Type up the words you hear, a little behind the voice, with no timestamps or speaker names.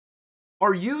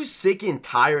Are you sick and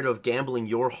tired of gambling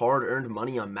your hard-earned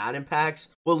money on Madden packs?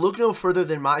 Well, look no further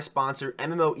than my sponsor,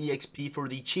 MMOEXP, for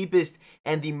the cheapest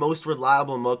and the most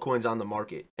reliable mug coins on the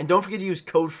market. And don't forget to use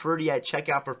code FERDY at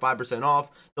checkout for 5%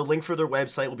 off. The link for their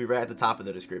website will be right at the top of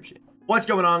the description. What's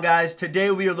going on, guys?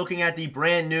 Today we are looking at the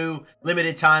brand new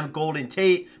limited time Golden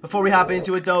Tate. Before we hop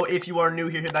into it though, if you are new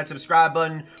here, hit that subscribe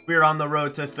button. We are on the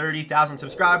road to 30,000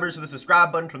 subscribers, so the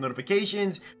subscribe button for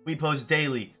notifications. We post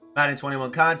daily Madden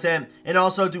 21 content. And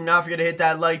also do not forget to hit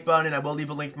that like button, and I will leave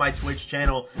a link for my Twitch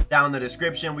channel down in the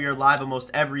description. We are live almost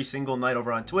every single night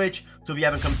over on Twitch, so if you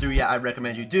haven't come through yet, I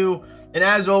recommend you do. And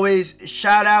as always,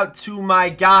 shout out to my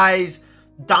guys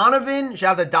Donovan,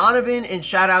 shout out to Donovan, and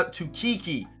shout out to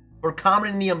Kiki for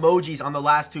commenting the emojis on the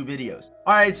last two videos.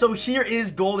 All right, so here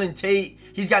is Golden Tate.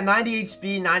 He's got 98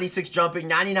 speed, 96 jumping,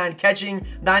 99 catching,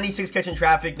 96 catching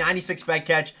traffic, 96 spec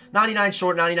catch, 99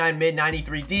 short, 99 mid,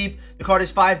 93 deep. The card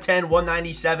is 5'10",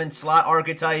 197 slot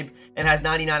archetype, and has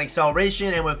 99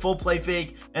 acceleration. And with full play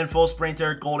fake and full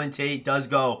sprinter, Golden Tate does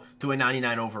go to a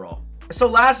 99 overall. So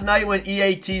last night when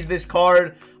EA teased this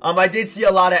card, I did see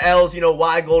a lot of L's, you know,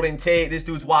 why Golden Tate? This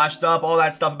dude's washed up, all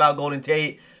that stuff about Golden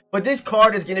Tate. But this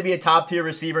card is going to be a top tier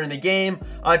receiver in the game.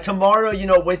 Tomorrow, you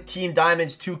know, with Team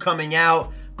Diamonds 2 coming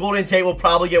out, Golden Tate will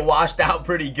probably get washed out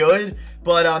pretty good.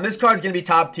 But this card's going to be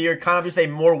top tier, kind of just a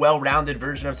more well-rounded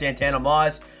version of Santana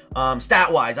Moss.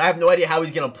 Stat-wise, I have no idea how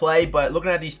he's going to play, but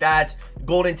looking at these stats,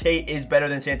 Golden Tate is better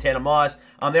than Santana Moss.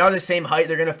 They are the same height.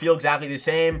 They're going to feel exactly the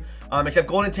same, except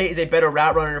Golden Tate is a better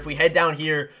route runner. If we head down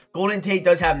here, Golden Tate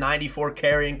does have 94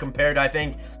 carrying compared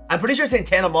to, I'm pretty sure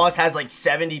Santana Moss has like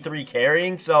 73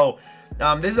 carrying. So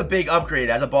this is a big upgrade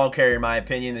as a ball carrier, in my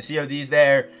opinion. The COD's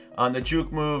there, the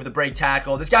juke move, the break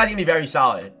tackle. This guy's going to be very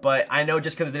solid, but I know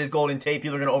just because it is Golden Tate,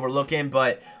 people are going to overlook him,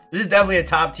 but this is definitely a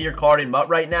top tier card in MUT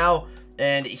right now.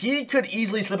 And he could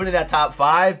easily slip into that top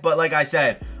 5, but like I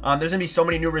said, there's going to be so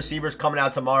many new receivers coming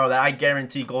out tomorrow that I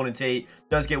guarantee Golden Tate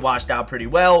does get washed out pretty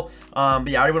well. But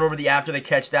yeah, I already went over the after the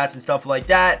catch stats and stuff like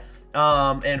that.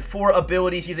 And for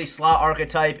abilities, he's a slot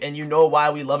archetype, and you know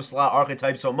why we love slot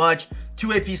archetypes so much.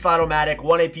 2 AP slot-o-matic,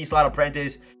 1 AP slot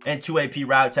apprentice, and 2 AP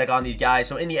route tech on these guys.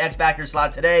 So in the X-Factor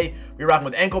slot today, we're rocking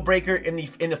with ankle breaker. In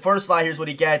the first slot, here's what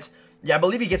he gets. Yeah, I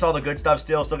believe he gets all the good stuff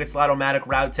still. Still gets slot-o-matic,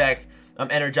 route tech,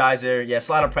 energizer, yeah,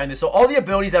 slot apprentice. So all the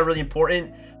abilities that are really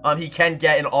important, he can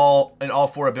get in all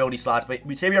 4 ability slots. But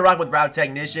we say we're rocking with route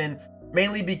technician,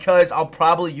 mainly because I'll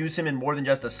probably use him in more than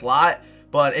just a slot.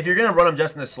 But if you're going to run him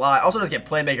just in the slot, also does get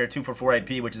playmaker 2 for 4 AP,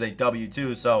 which is a W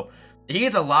too. So he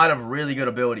gets a lot of really good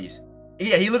abilities.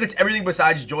 Yeah, he looks at everything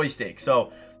besides joystick.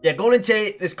 So yeah, Golden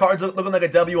Tate, this card's looking like a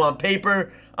W on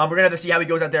paper. We're going to have to see how he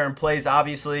goes out there and plays,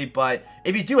 obviously. But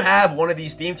if you do have one of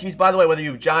these theme teams, by the way, whether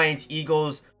you have Giants,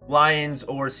 Eagles, Lions,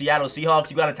 or Seattle Seahawks,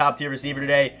 you got a top tier receiver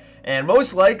today. And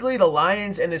most likely the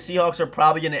Lions and the Seahawks are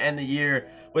probably going to end the year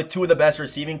with 2 of the best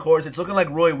receiving cores. It's looking like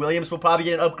Roy Williams will probably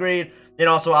get an upgrade. And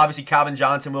also, obviously, Calvin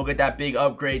Johnson will get that big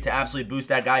upgrade to absolutely boost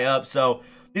that guy up. So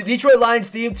the Detroit Lions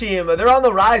theme team, they're on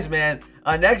the rise, man.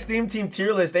 Next theme team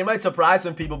tier list, they might surprise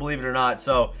some people, believe it or not.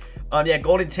 So yeah,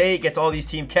 Golden Tate gets all these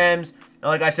team chems.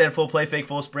 Like I said, full play fake,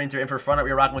 full sprinter. And for front up,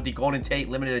 we're rocking with the Golden Tate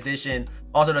limited edition.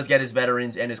 Also does get his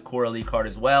veterans and his core elite card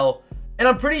as well. And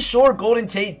I'm pretty sure Golden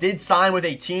Tate did sign with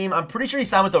a team. I'm pretty sure he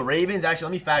signed with the Ravens. Actually,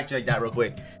 let me fact check that real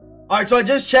quick. All right, so I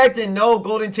just checked, and no,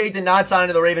 Golden Tate did not sign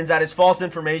to the Ravens. That is false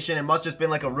information. It must just been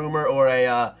like a rumor or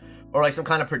a or like some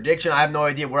kind of prediction. I have no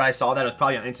idea where I saw that. It was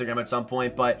probably on Instagram at some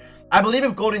point. But I believe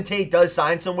if Golden Tate does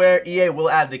sign somewhere, EA will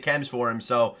add the chems for him.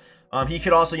 So he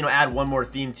could also, you know, add one more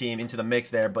theme team into the mix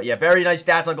there. But yeah, very nice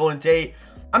stats on Golden Tate.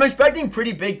 I'm expecting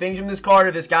pretty big things from this card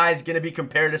if this guy is going to be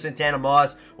compared to Santana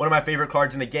Moss, one of my favorite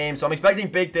cards in the game. So I'm expecting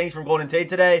big things from Golden Tate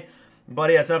today.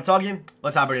 But yeah, that's enough talking.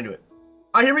 Let's hop right into it.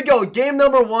 All right, here we go. Game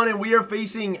number 1, and we are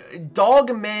facing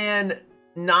Dogman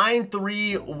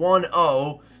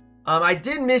 9310. I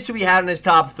did miss who he had in his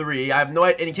top 3. I have no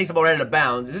idea, and he kicks the ball right out of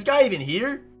bounds. Is this guy even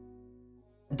here?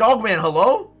 Dogman,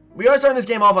 hello? We are starting this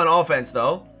game off on offense,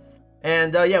 though.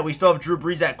 And, yeah, we still have Drew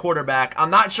Brees at quarterback. I'm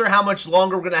not sure how much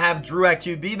longer we're going to have Drew at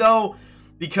QB, though,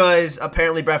 because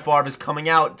apparently Brett Favre is coming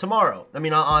out tomorrow. I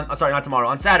mean, sorry, not tomorrow,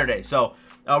 on Saturday. So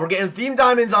we're getting Theme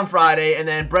Diamonds on Friday, and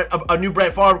then a new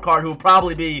Brett Favre card who will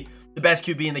probably be the best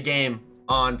QB in the game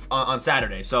on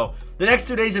Saturday. So the next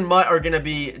 2 days in MUT are going to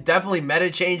be definitely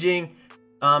meta changing.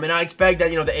 And I expect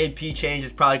that, you know, the AP change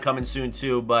is probably coming soon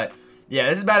too. But yeah,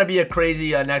 this is about to be a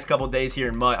crazy next couple days here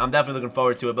in MUT. I'm definitely looking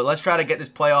forward to it. But let's try to get this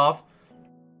play off.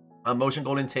 Motion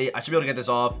Golden Tate. I should be able to get this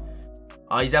off.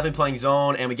 He's definitely playing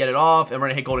zone, and we get it off. And we're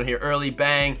going to hit Golden here early.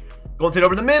 Bang. Golden Tate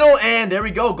over the middle, and there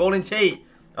we go. Golden Tate.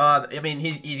 I mean,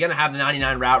 he's going to have the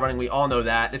 99 route running. We all know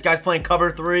that. This guy's playing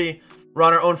cover 3. We're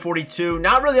on our own 42.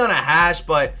 Not really on a hash,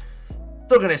 but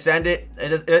still going to send it.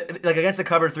 Like against the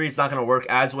cover 3, it's not going to work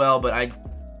as well, but I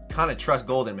kind of trust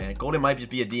Golden, man. Golden might just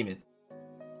be a demon.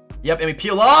 Yep, and we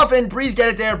peel off, and Breeze get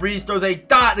it there. Breeze throws a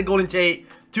dot to Golden Tate.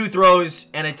 2 throws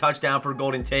and a touchdown for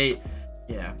Golden Tate.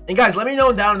 Yeah. And guys, let me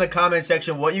know down in the comment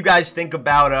section what you guys think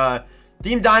about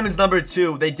Team Diamonds number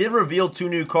 2. They did reveal 2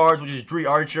 new cards, which is Dree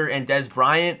Archer and Des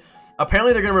Bryant.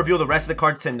 Apparently, they're going to reveal the rest of the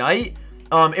cards tonight.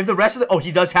 If the rest of the... Oh,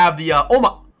 he does have the... oh,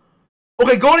 my...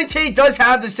 Okay, Golden Tate does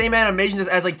have the same animations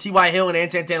as like T.Y. Hill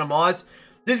and Santana Moss.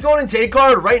 This Golden Tate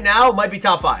card right now might be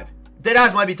top 5.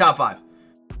 Deadass might be top 5.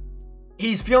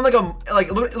 He's feeling like a...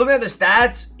 Like, looking at the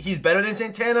stats, he's better than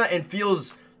Santana and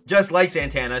feels just like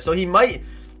Santana. So he might...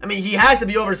 I mean, he has to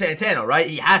be over Santana, right?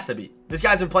 He has to be. This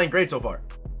guy's been playing great so far.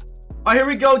 All right, here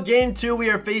we go. Game 2. We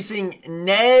are facing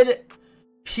Ned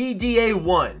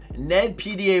PDA1. Ned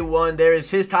PDA1. There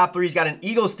is his top 3. He's got an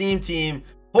Eagles theme team.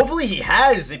 Hopefully he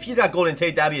has. If he's got Golden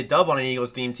Tate, that'd be a dub on an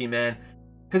Eagles theme team, man.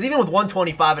 Because even with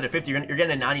 125 at a 50, you're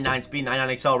getting a 99 speed, 99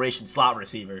 acceleration slot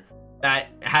receiver that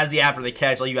has the after the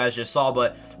catch like you guys just saw.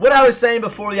 But what I was saying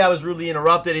before I was rudely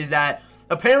interrupted is that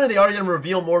apparently they are going to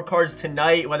reveal more cards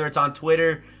tonight, whether it's on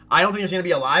Twitter. I don't think there's going to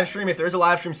be a live stream. If there is a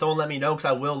live stream, someone let me know because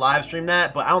I will live stream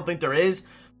that. But I don't think there is.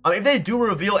 If they do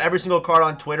reveal every single card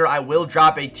on Twitter, I will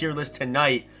drop a tier list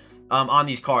tonight on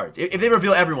these cards. If they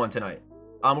reveal everyone tonight.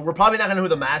 We're probably not going to know who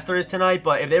the master is tonight.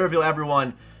 But if they reveal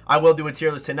everyone, I will do a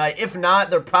tier list tonight. If not,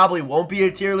 there probably won't be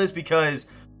a tier list because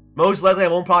most likely I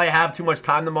won't probably have too much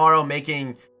time tomorrow making... I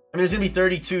mean, there's going to be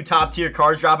 32 top tier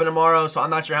cards dropping tomorrow. So I'm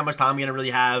not sure how much time I'm going to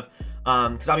really have.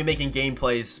 Because I'll be making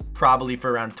gameplays probably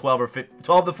for around 12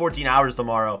 to 14 hours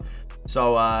tomorrow.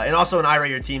 So and also an iRate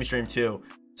Your Team stream too.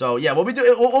 So yeah, we'll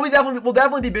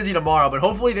definitely be busy tomorrow. But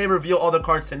hopefully they reveal all the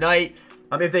cards tonight.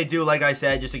 If they do, like I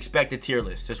said, just expect a tier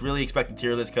list. Just really expect a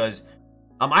tier list because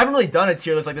I haven't really done a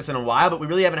tier list like this in a while. But we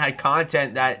really haven't had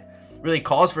content that really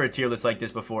calls for a tier list like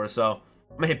this before. So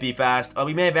I'm gonna hit B fast.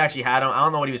 We may have actually had him. I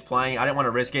don't know what he was playing. I didn't want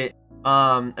to risk it.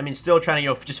 I mean, still trying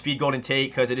to just feed Golden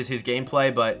Tate because it is his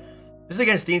gameplay, but. This is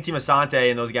against Team Asante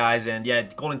and those guys, and yeah,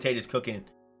 Golden Tate is cooking.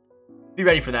 Be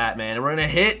ready for that, man. And we're going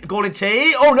to hit Golden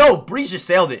Tate. Oh, no. Breeze just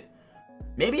sailed it.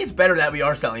 Maybe it's better that we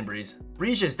are selling Breeze.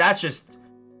 Breeze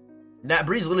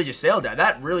literally just sailed that.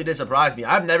 That really did surprise me.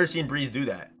 I've never seen Breeze do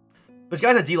that. This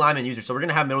guy's a D lineman user, so we're going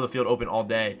to have middle of the field open all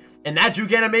day. And that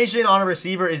juke animation on a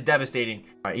receiver is devastating.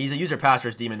 All right, he's a user pass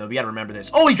rush demon, though. We got to remember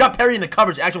this. Oh, he dropped Perry in the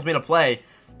coverage. Actually made a play.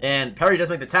 And Perry does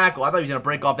make the tackle. I thought he was going to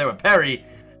break off there with Perry.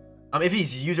 If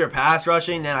he's user pass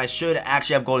rushing, then I should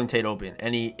actually have Golden Tate open.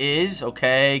 And he is.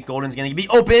 Okay, Golden's going to be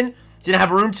open. He's going to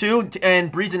have room too. And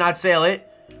Breeze did not sail it.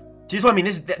 See, this what I mean.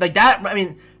 This like that. I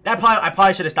mean, I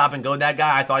probably should have stopped and go that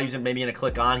guy. I thought he was maybe going to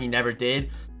click on. He never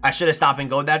did. I should have stopped and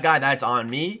go that guy. That's on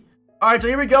me. All right, so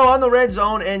here we go on the red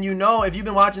zone. And you know, if you've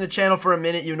been watching the channel for a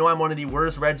minute, you know I'm one of the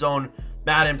worst red zone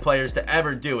Madden players to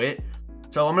ever do it.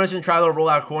 So I'm just going to try a little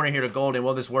rollout corner here to Golden.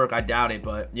 Will this work? I doubt it,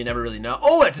 but you never really know.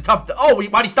 Oh, it's a tough... Oh,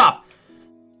 why'd he stop?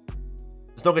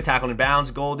 There's no good tackle in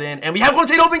bounds, Golden. And we have Golden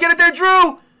Tate open. Get it there,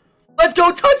 Drew. Let's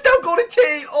go. Touchdown, Golden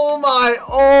Tate. Oh, my.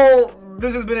 Oh,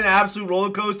 this has been an absolute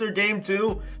roller coaster. Game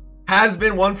 2 has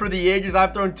been one for the ages.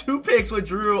 I've thrown 2 picks with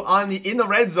Drew in the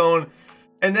red zone.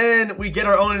 And then we get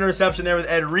our own interception there with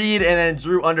Ed Reed. And then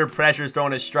Drew under pressure is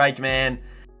throwing a strike, man.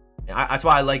 That's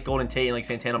why I like Golden Tate and like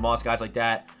Santana Moss, guys like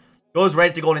that. Goes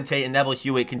right to Golden Tate, and Neville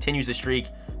Hewitt continues the streak.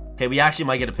 Okay, we actually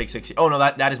might get a pick 6. Oh, no,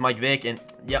 that is Mike Vick. And,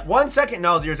 yeah, 1 second.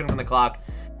 No, 0 seconds on the clock.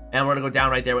 And we're going to go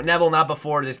down right there with Neville, not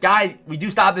before. This guy, we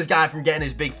do stop this guy from getting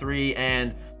his big 3.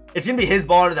 And it's going to be his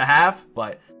ball to the half.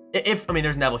 But I mean,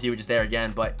 there's Neville Hewitt just there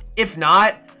again. But if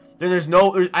not, then there's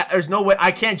no way.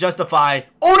 I can't justify.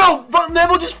 Oh, no,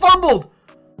 Neville just fumbled.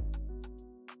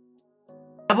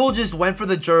 Neville just went for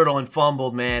the Jurtle and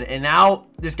fumbled, man. And now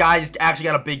this guy just actually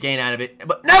got a big gain out of it.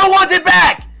 But Neville wants it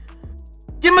back.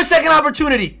 Give him a second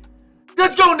opportunity.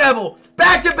 Let's go, Neville.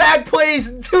 Back-to-back plays.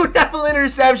 2 Neville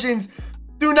interceptions.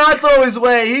 Do not throw his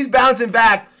way. He's bouncing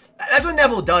back. That's what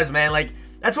Neville does, man. Like,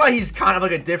 that's why he's kind of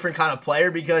like a different kind of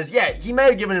player. Because, yeah, he may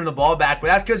have given him the ball back. But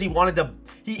that's because he wanted to...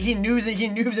 He knew he was going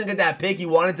to get that pick. He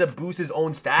wanted to boost his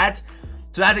own stats.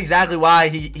 So that's exactly why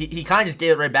he kind of just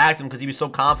gave it right back to him because he was so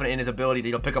confident in his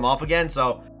ability to pick him off again.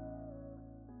 So,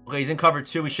 okay, he's in cover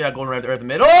 2. We should have going right there at the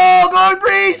middle. Oh, go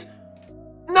Breeze!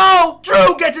 No!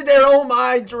 Drew gets it there. Oh,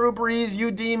 my. Drew Brees, you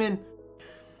demon.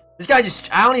 This guy just,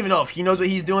 I don't even know if he knows what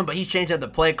he's doing, but he's changing up the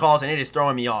play calls, and it is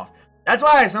throwing me off. That's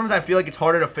why sometimes I feel like it's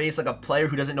harder to face like a player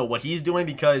who doesn't know what he's doing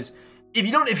because if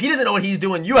he doesn't know what he's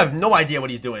doing, you have no idea what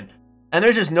he's doing. And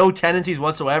there's just no tendencies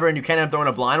whatsoever, and you can't have throwing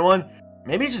a blind one.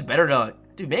 Maybe it's just better to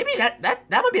Dude, maybe that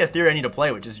might be a theory I need to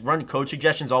play with. Just run coach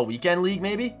suggestions all weekend league,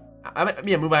 maybe? I might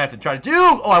be a move I have to try to do.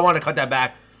 Oh, I want to cut that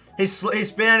back. His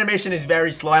spin animation is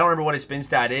very slow. I don't remember what his spin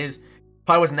stat is.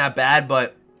 Probably wasn't that bad,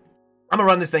 but I'm going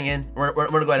to run this thing in. We're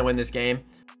going to go ahead and win this game.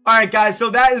 Alright guys,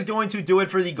 so that is going to do it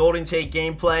for the Golden Tate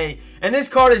gameplay. And this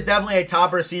card is definitely a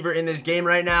top receiver in this game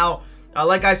right now.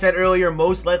 Like I said earlier,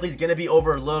 most likely is going to be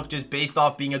overlooked just based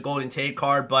off being a Golden Tate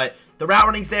card. But the route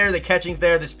running's there, the catching's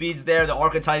there, the speed's there, the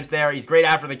archetype's there. He's great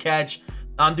after the catch.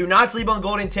 Do not sleep on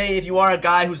Golden Tate if you are a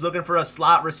guy who's looking for a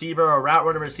slot receiver or a route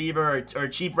runner receiver or a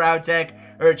cheap route tech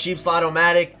or a cheap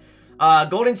slot-o-matic.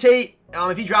 Golden Tate,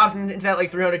 if he drops into that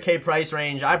like 300k price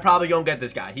range, I probably don't get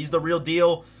this guy. He's the real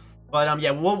deal. But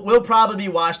yeah, we'll probably be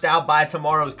washed out by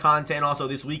tomorrow's content, also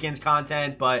this weekend's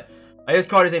content. But this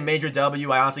card is a major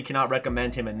W. I honestly cannot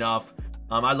recommend him enough.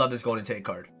 I love this Golden Tate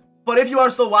card. But if you are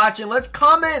still watching, let's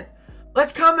comment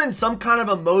some kind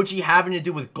of emoji having to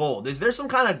do with gold. Is there some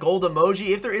kind of gold emoji?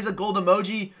 If there is a gold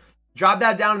emoji, drop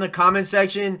that down in the comment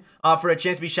section for a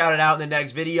chance to be shouted out in the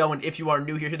next video. And if you are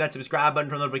new here, hit that subscribe button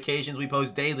for notifications. We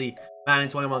post daily Madden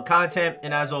 21 content.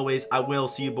 And as always, I will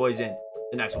see you boys in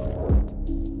the next one.